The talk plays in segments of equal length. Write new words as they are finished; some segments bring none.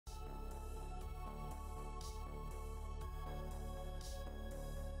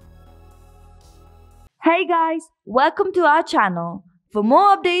Hey guys, welcome to our channel. For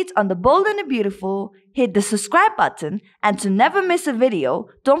more updates on the bold and the beautiful, hit the subscribe button, and to never miss a video,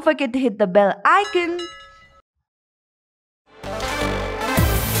 don't forget to hit the bell icon.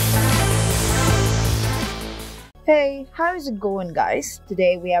 Hey, how is it going guys?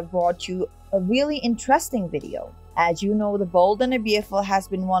 Today we have brought you a really interesting video. As you know, The Bold and the Beautiful has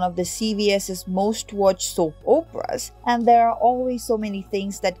been one of the CBS's most watched soap operas, and there are always so many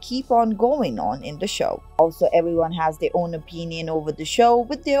things that keep on going on in the show. Also, everyone has their own opinion over the show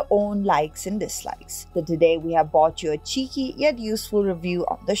with their own likes and dislikes. So today we have brought you a cheeky yet useful review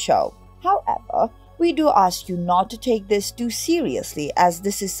of the show. However, we do ask you not to take this too seriously, as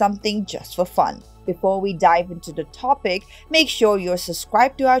this is something just for fun. Before we dive into the topic, make sure you're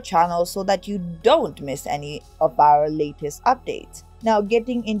subscribed to our channel so that you don't miss any of our latest updates. Now,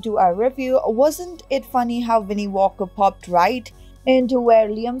 getting into our review, wasn't it funny how Vinnie Walker popped right into where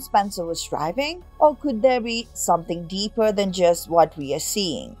Liam Spencer was driving? Or could there be something deeper than just what we are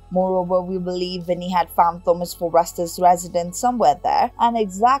seeing? Moreover, we believe Vinnie had found Thomas Forrester's residence somewhere there, and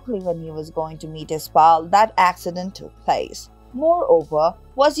exactly when he was going to meet his pal, that accident took place. Moreover,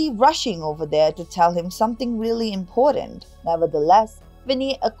 was he rushing over there to tell him something really important? Nevertheless,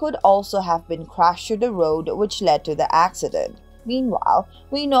 Vinnie could also have been crashed to the road which led to the accident. Meanwhile,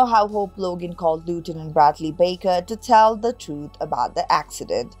 we know how Hope Logan called Lieutenant Bradley Baker to tell the truth about the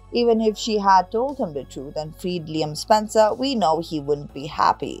accident. Even if she had told him the truth and freed Liam Spencer, we know he wouldn't be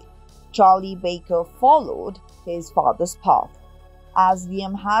happy. Charlie Baker followed his father's path. As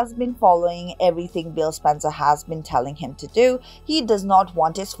Liam has been following everything Bill Spencer has been telling him to do, he does not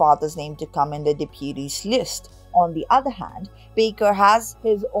want his father's name to come in the deputies list. On the other hand, Baker has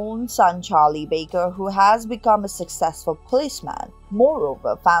his own son Charlie Baker, who has become a successful policeman.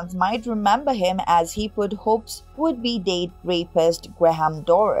 Moreover, fans might remember him as he put Hope's would-be date rapist Graham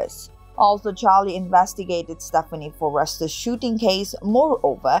Doris. Also, Charlie investigated Stephanie Forrester's shooting case.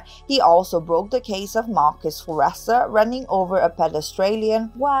 Moreover, he also broke the case of Marcus Forrester running over a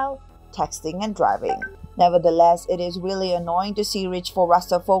pedestrian while texting and driving. Nevertheless, it is really annoying to see Rich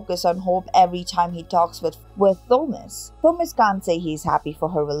Forrester focus on Hope every time he talks with Thomas. Thomas can't say he's happy for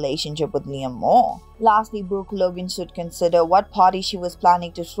her relationship with Liam Moore. Lastly, Brooke Logan should consider what party she was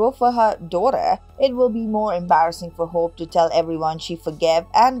planning to throw for her daughter. It will be more embarrassing for Hope to tell everyone she forgave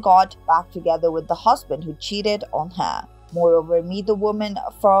and got back together with the husband who cheated on her. Moreover, meet the woman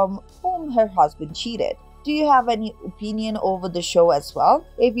from whom her husband cheated. Do you have any opinion over the show as well?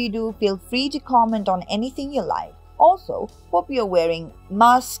 If you do, feel free to comment on anything you like. Also, hope you're wearing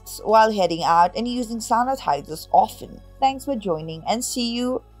masks while heading out and using sanitizers often. Thanks for joining and see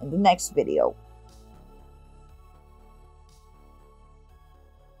you in the next video.